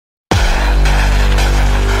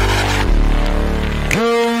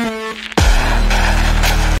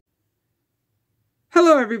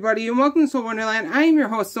everybody, and welcome to Soul Wonderland. I am your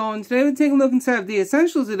host, Soul, and today we're taking a look inside the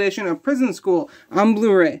Essentials Edition of Prison School on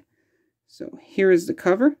Blu-ray. So, here is the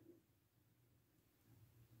cover.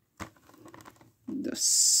 The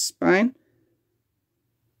spine.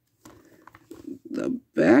 The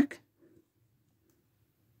back.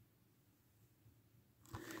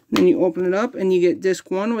 Then you open it up, and you get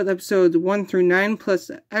disc 1 with episodes 1 through 9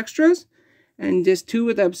 plus extras. And disc 2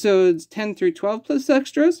 with episodes 10 through 12 plus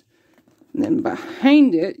extras. And then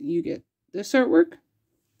behind it, you get this artwork.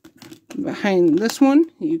 Behind this one,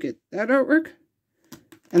 you get that artwork.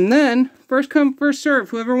 And then, first come, first serve,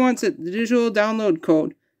 whoever wants it, the digital download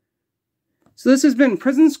code. So this has been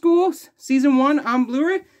Prison School, Season 1 on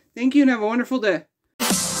Blu-ray. Thank you and have a wonderful day.